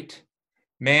 straight,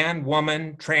 man,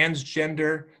 woman,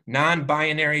 transgender,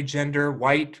 non-binary gender,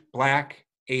 white, black,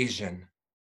 Asian.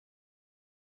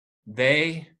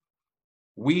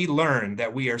 We learn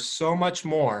that we are so much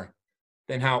more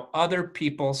than how other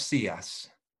people see us,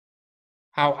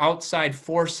 how outside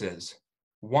forces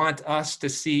want us to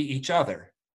see each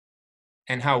other,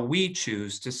 and how we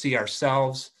choose to see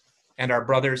ourselves and our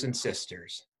brothers and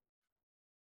sisters.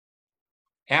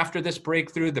 After this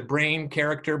breakthrough, the brain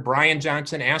character, Brian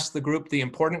Johnson, asked the group the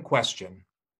important question.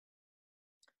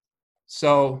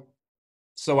 So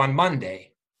on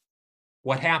Monday,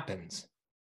 what happens?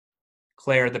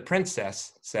 Claire, the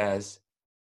princess, says,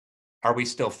 are we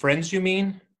still friends, you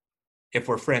mean? If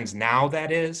we're friends now,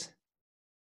 that is.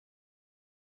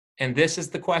 And this is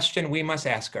the question we must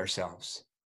ask ourselves.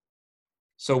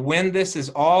 So when this is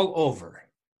all over,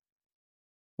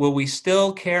 will we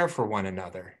still care for one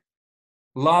another,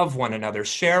 love one another,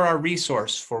 share our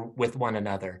resource with one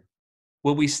another?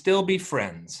 Will we still be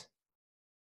friends?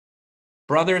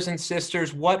 Brothers and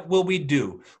sisters, what will we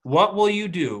do? What will you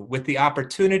do with the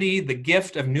opportunity, the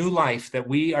gift of new life that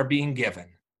we are being given?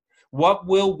 What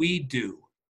will we do?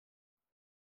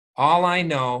 All I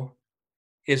know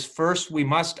is first we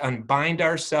must unbind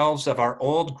ourselves of our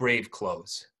old grave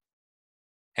clothes.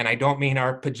 And I don't mean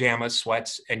our pajamas,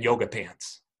 sweats, and yoga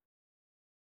pants.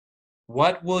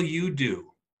 What will you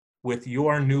do with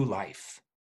your new life?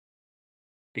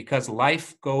 Because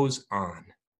life goes on.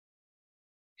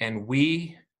 And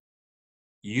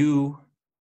you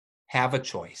have a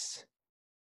choice.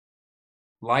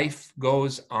 Life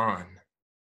goes on.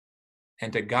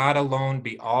 And to God alone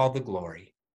be all the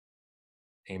glory.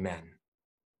 Amen.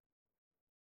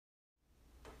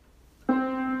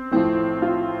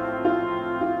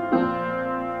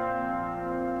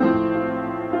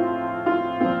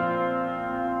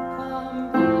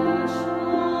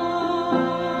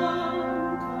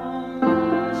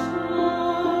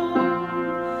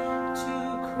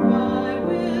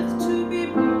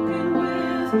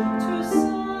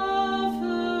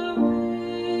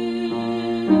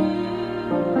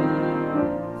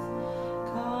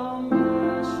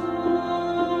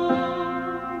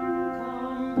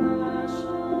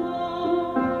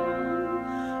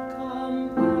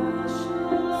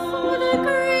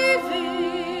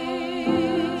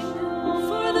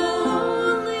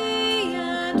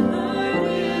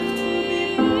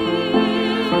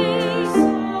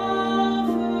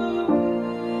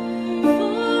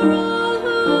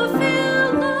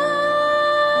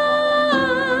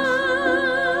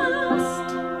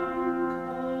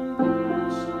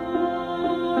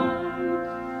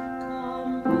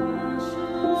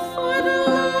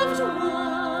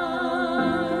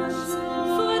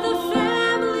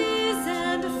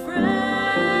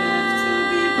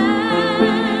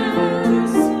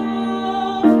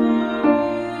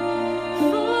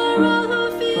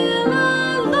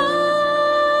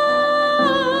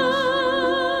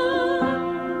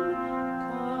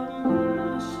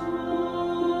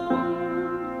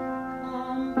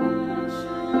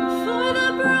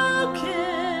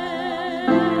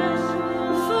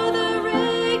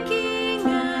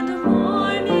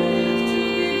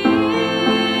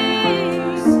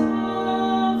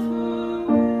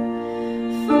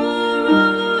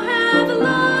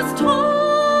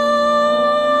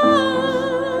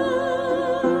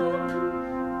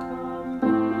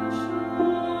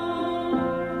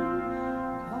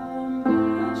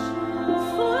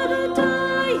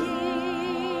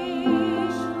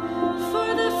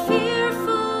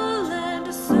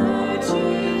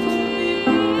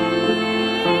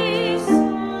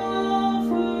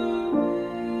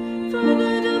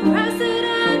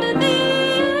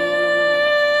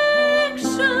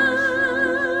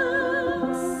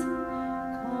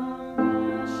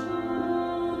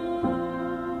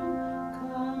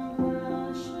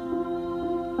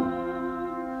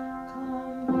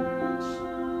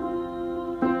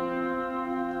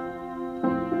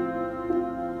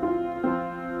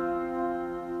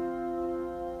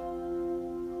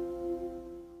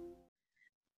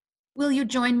 Will you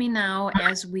join me now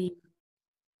as we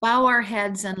bow our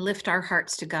heads and lift our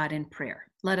hearts to God in prayer?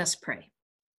 Let us pray.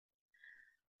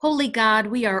 Holy God,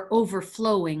 we are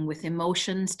overflowing with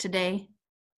emotions today.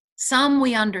 Some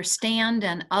we understand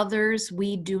and others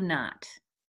we do not.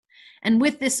 And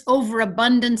with this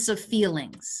overabundance of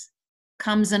feelings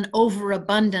comes an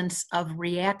overabundance of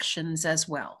reactions as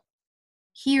well.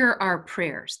 Hear our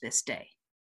prayers this day.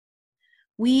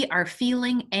 We are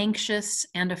feeling anxious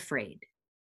and afraid.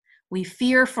 We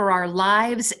fear for our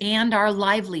lives and our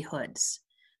livelihoods,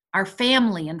 our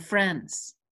family and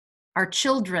friends, our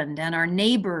children and our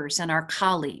neighbors and our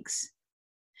colleagues.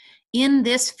 In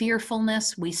this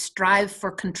fearfulness, we strive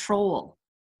for control,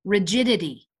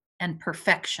 rigidity, and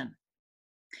perfection.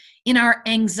 In our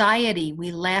anxiety,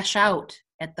 we lash out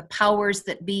at the powers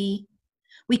that be.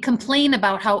 We complain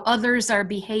about how others are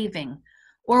behaving,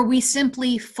 or we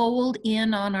simply fold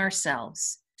in on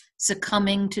ourselves,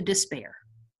 succumbing to despair.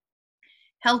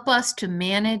 Help us to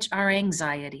manage our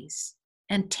anxieties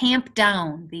and tamp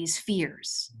down these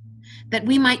fears, that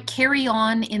we might carry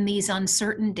on in these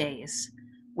uncertain days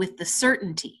with the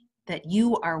certainty that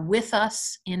you are with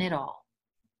us in it all.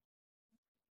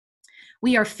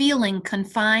 We are feeling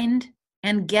confined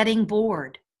and getting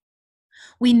bored.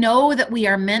 We know that we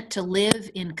are meant to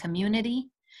live in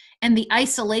community, and the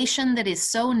isolation that is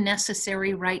so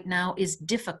necessary right now is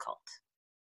difficult.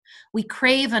 We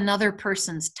crave another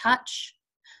person's touch,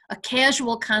 a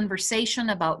casual conversation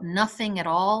about nothing at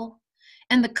all,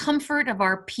 and the comfort of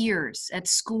our peers at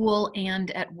school and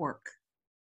at work.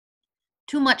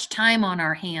 Too much time on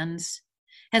our hands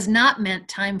has not meant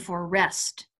time for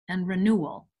rest and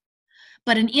renewal,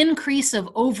 but an increase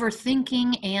of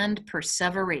overthinking and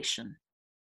perseveration.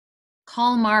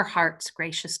 Calm our hearts,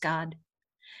 gracious God,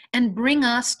 and bring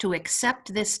us to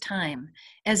accept this time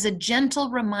as a gentle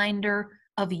reminder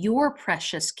of your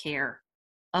precious care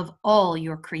of all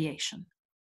your creation.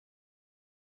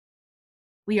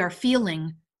 We are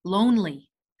feeling lonely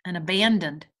and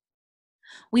abandoned.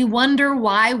 We wonder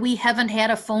why we haven't had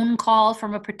a phone call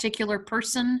from a particular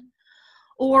person,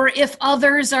 or if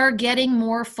others are getting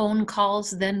more phone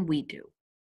calls than we do.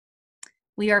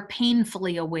 We are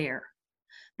painfully aware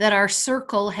that our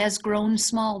circle has grown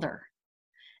smaller,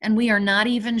 and we are not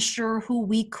even sure who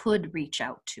we could reach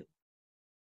out to.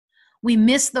 We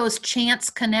miss those chance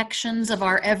connections of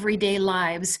our everyday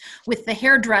lives with the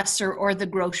hairdresser or the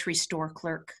grocery store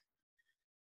clerk.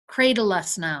 Cradle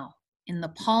us now in the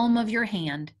palm of your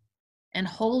hand and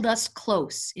hold us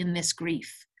close in this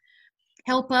grief.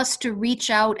 Help us to reach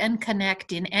out and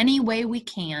connect in any way we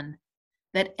can,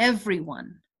 that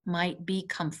everyone might be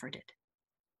comforted.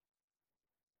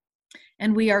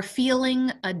 And we are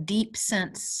feeling a deep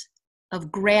sense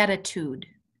of gratitude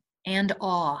and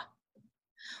awe.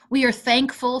 We are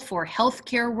thankful for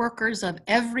healthcare workers of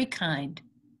every kind,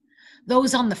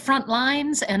 those on the front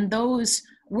lines and those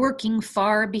working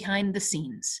far behind the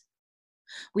scenes.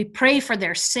 We pray for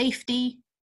their safety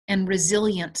and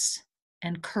resilience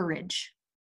and courage.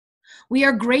 We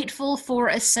are grateful for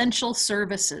essential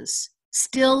services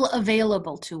still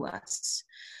available to us,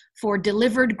 for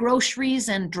delivered groceries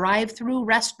and drive-through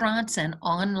restaurants and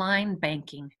online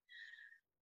banking.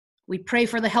 We pray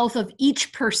for the health of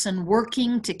each person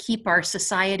working to keep our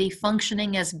society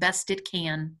functioning as best it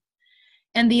can,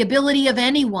 and the ability of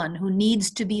anyone who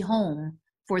needs to be home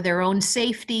for their own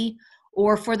safety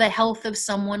or for the health of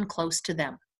someone close to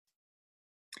them.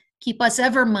 Keep us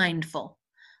ever mindful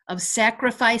of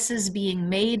sacrifices being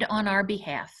made on our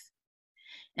behalf,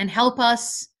 and help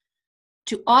us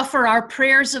to offer our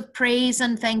prayers of praise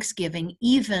and thanksgiving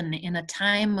even in a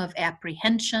time of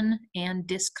apprehension and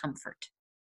discomfort.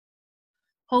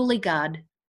 Holy God,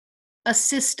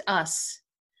 assist us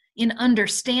in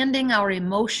understanding our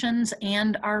emotions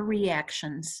and our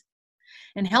reactions,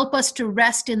 and help us to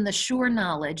rest in the sure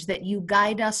knowledge that you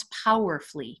guide us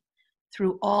powerfully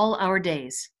through all our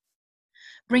days.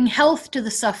 Bring health to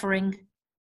the suffering,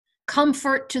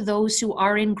 comfort to those who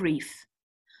are in grief,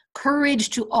 courage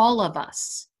to all of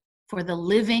us for the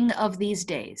living of these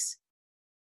days.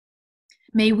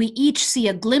 May we each see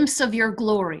a glimpse of your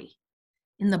glory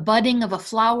in the budding of a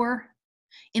flower,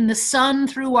 in the sun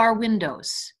through our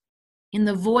windows, in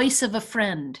the voice of a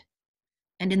friend,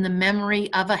 and in the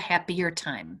memory of a happier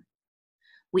time.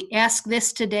 We ask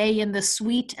this today in the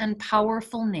sweet and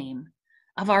powerful name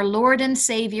of our Lord and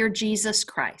Savior Jesus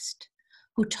Christ,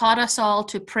 who taught us all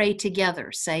to pray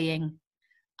together, saying,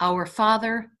 Our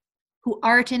Father, who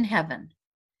art in heaven,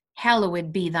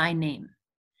 hallowed be thy name.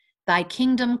 Thy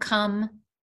kingdom come,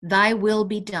 thy will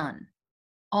be done,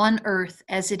 on earth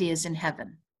as it is in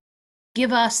heaven.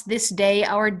 Give us this day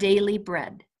our daily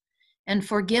bread, and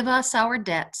forgive us our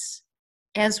debts,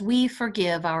 as we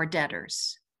forgive our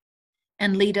debtors.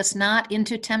 And lead us not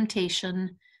into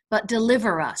temptation, but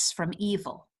deliver us from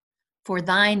evil. For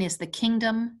thine is the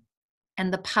kingdom,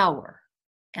 and the power,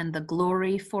 and the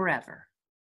glory forever.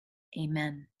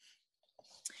 Amen.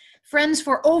 Friends,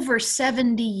 for over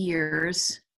 70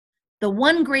 years, the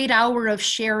One Great Hour of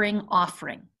Sharing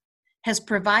offering has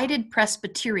provided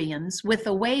Presbyterians with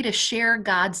a way to share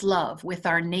God's love with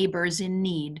our neighbors in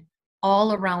need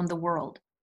all around the world.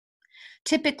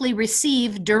 Typically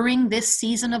received during this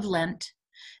season of Lent,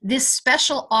 this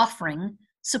special offering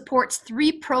supports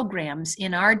 3 programs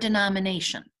in our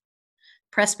denomination: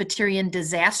 Presbyterian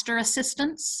Disaster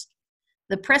Assistance,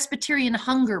 the Presbyterian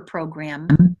Hunger Program,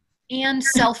 and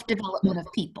Self-Development of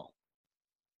People.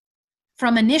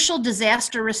 From initial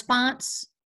disaster response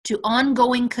to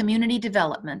ongoing community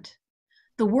development,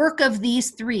 the work of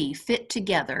these 3 fit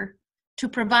together to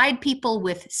provide people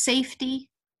with safety,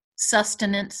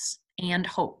 sustenance, and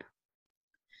hope.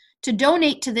 To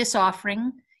donate to this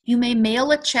offering, you may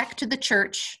mail a check to the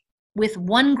church with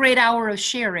 1 great hour of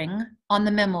sharing on the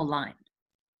memo line.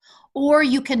 Or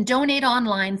you can donate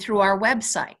online through our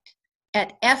website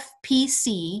at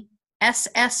FPC-SSP.org.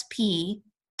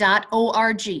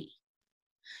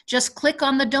 Just click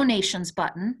on the donations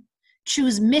button,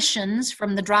 choose missions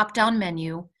from the drop-down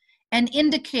menu, and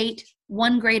indicate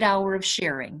 1 great hour of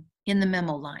sharing in the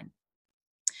memo line.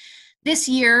 This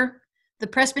year, the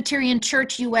Presbyterian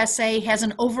Church USA has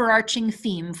an overarching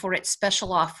theme for its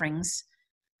special offerings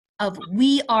of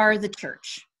We Are the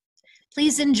Church.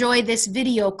 Please enjoy this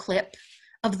video clip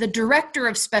of the Director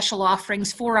of Special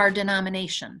Offerings for our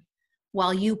denomination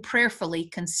while you prayerfully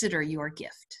consider your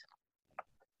gift.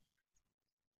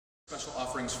 Special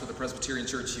offerings for the Presbyterian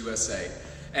Church USA.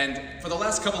 And for the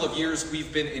last couple of years,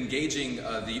 we've been engaging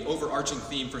the overarching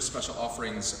theme for special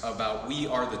offerings about We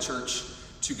Are the Church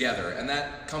together. And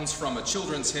that comes from a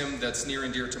children's hymn that's near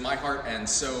and dear to my heart. And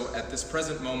so at this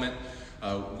present moment,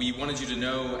 we wanted you to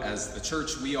know, as the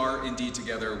church, we are indeed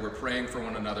together. We're praying for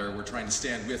one another. We're trying to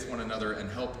stand with one another and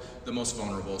help the most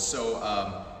vulnerable. So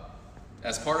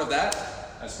as part of that,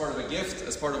 as part of a gift,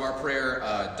 as part of our prayer,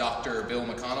 Dr. Bill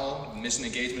McConnell, Mission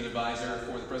Engagement Advisor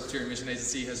for the Presbyterian Mission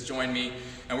Agency, has joined me,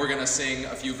 and we're going to sing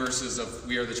a few verses of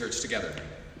We Are the Church together.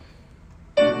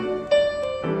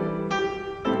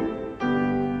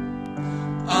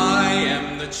 I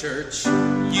am the church,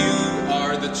 you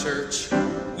are the church,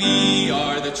 we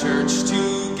are the church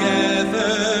together.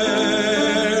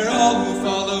 All who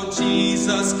follow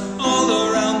Jesus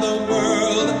all around the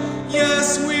world,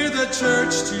 yes, we're the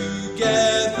church together.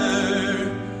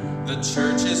 The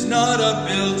church is not a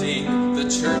building, the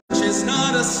church is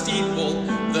not a steeple,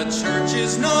 the church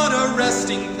is not a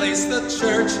resting place, the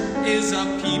church is a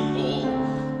people.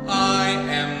 I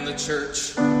am the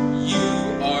church,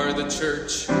 you are the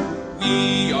church,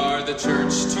 we are the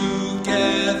church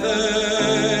together.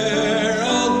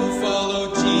 All who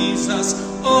follow Jesus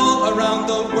all around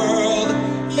the world,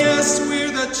 yes, we're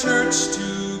the church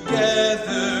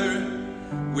together.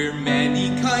 We're many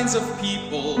kinds of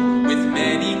people with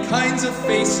many kinds of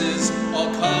faces,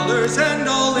 all colors and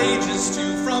all ages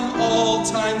too, from all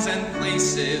times and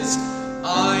places.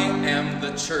 I am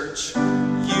the church,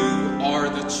 you are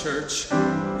the church,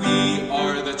 we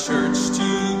are the church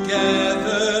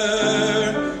together.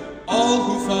 All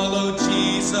who follow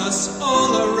Jesus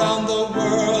all around the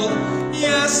world,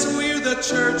 yes, we're the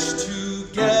church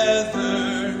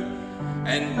together.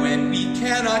 And when we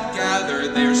cannot gather,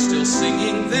 there's still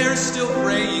singing, there's still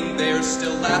praying, there's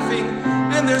still laughing,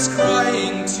 and there's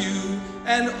crying too,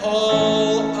 and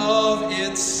all of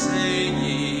it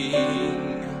saying,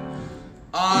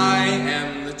 I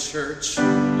am the church, you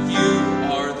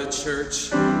are the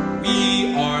church,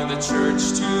 we are the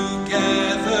church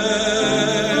together.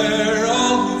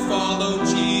 All who follow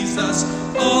Jesus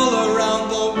all around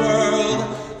the world,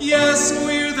 yes,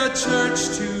 we're the church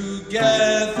together.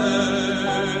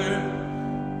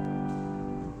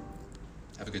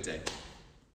 Have a good day.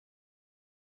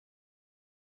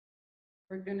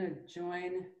 We're going to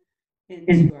join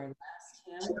into our last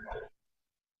hymn,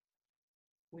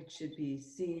 which should be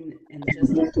seen in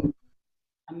just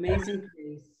Amazing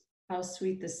Grace, how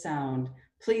sweet the sound.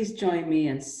 Please join me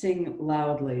and sing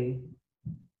loudly.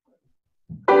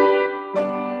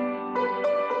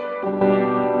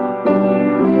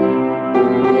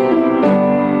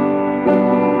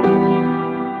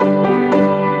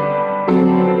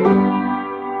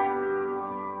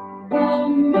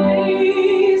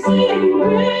 Amazing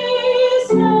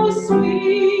grace, how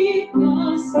sweet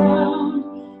the sound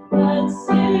that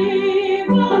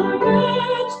saved a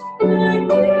wretch like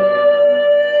me.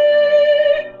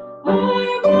 I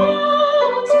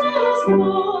once was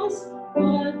lost,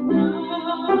 but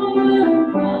now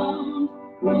am found,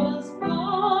 was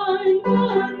blind,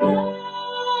 but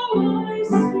now I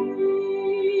see.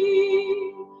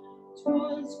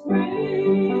 'Twas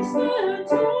grace that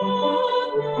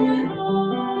taught my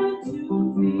heart to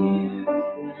fear,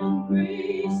 and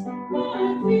grace my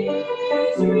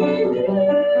fears relieved.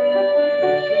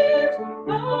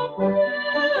 How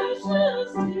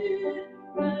precious did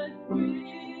that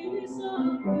grace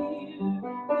appear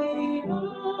the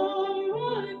hour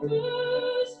I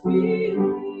first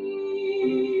believed.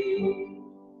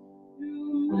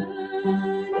 Through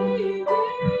many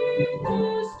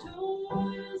dangers,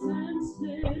 toils, and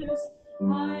snares, I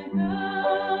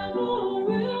have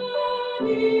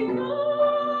already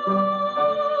come.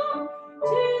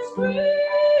 'Tis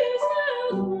grace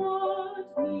has brought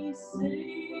me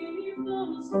safe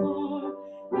thus far,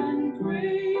 and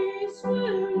grace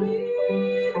will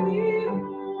lead me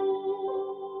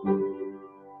home.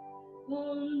 The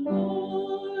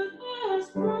Lord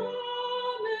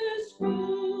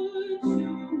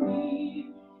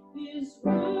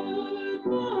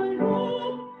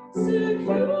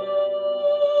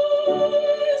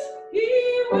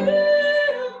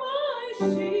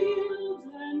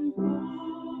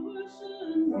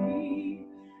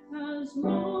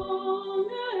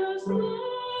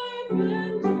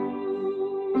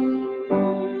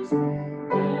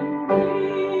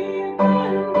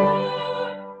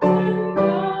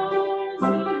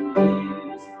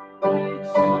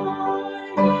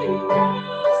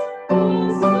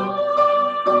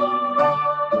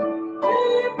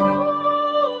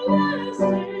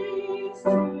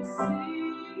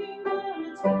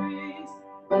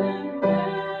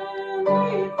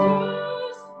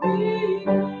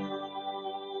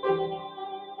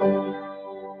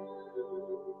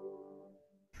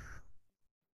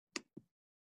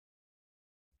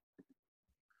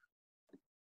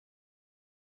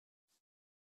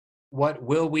what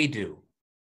will we do?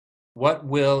 What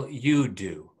will you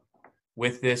do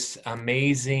with this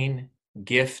amazing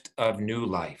gift of new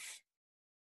life?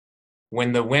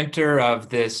 When the winter of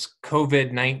this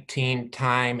COVID-19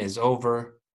 time is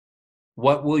over,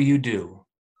 what will you do?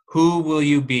 Who will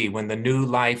you be when the new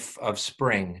life of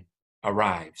spring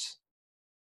arrives?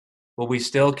 Will we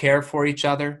still care for each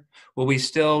other? Will we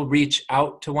still reach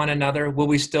out to one another? Will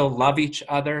we still love each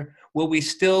other? Will we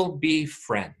still be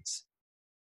friends?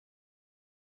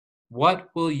 What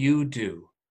will you do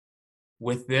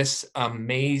with this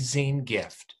amazing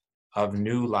gift of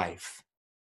new life?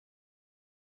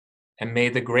 And may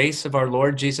the grace of our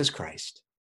Lord Jesus Christ,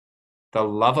 the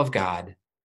love of God,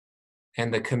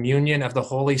 and the communion of the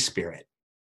Holy Spirit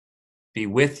be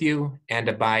with you and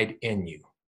abide in you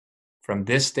from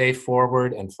this day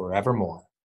forward and forevermore.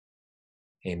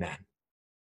 Amen.